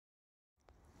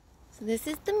So this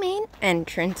is the main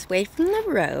entranceway from the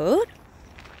road.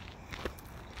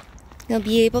 You'll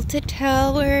be able to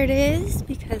tell where it is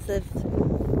because of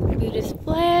the Buddhist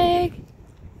flag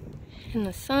and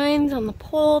the signs on the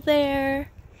pole there.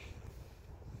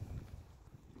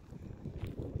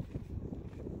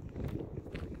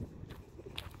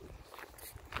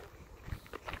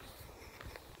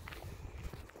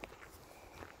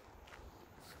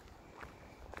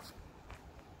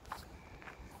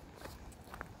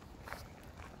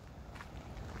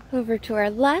 Over to our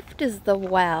left is the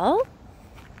well.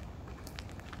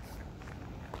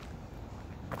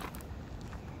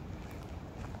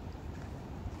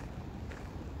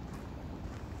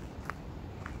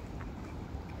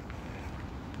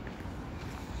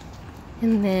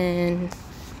 And then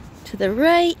to the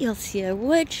right, you'll see a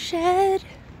woodshed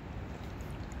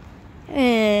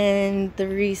and the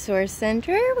resource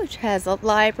center, which has a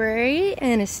library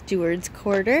and a steward's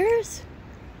quarters.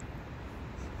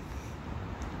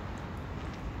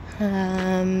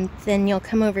 Then you'll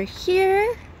come over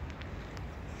here.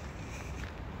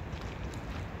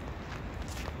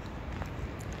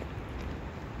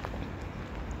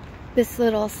 This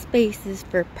little space is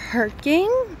for parking.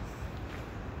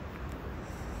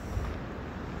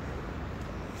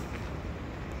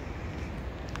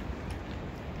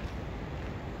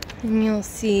 And you'll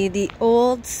see the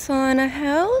old sauna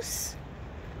house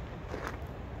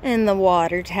and the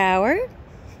water tower.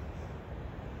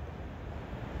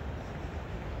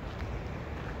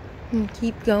 And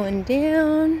keep going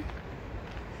down.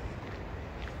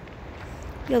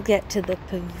 You'll get to the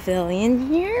pavilion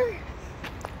here,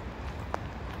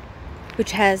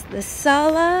 which has the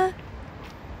sala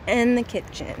and the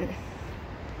kitchen.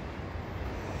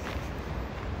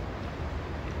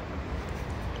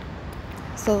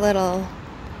 There's a little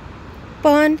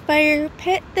bonfire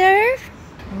pit there.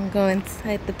 We'll go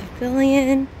inside the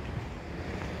pavilion.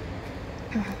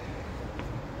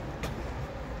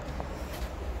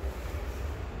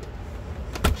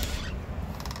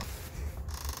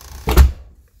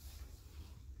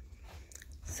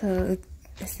 So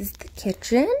this is the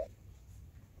kitchen.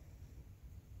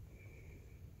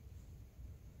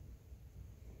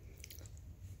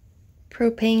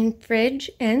 Propane fridge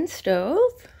and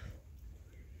stove.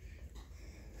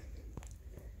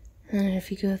 And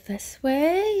if you go this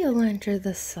way, you'll enter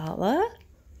the sala.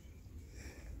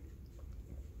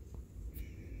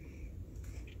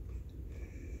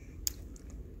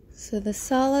 So the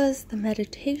sala is the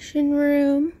meditation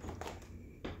room.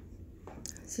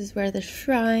 This is where the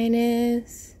shrine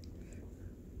is,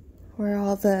 where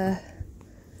all the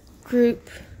group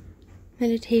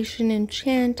meditation and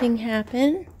chanting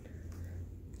happen.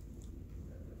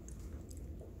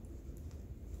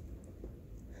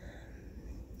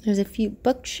 There's a few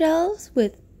bookshelves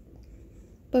with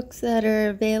books that are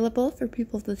available for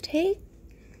people to take.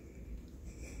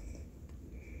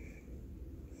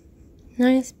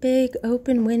 Nice big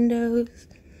open windows.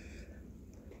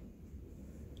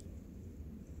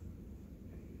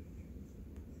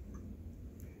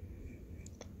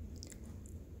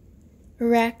 A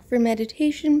rack for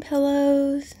meditation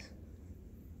pillows.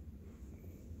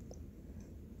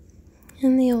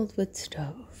 And the old wood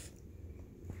stove.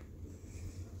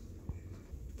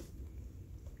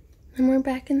 And we're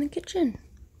back in the kitchen.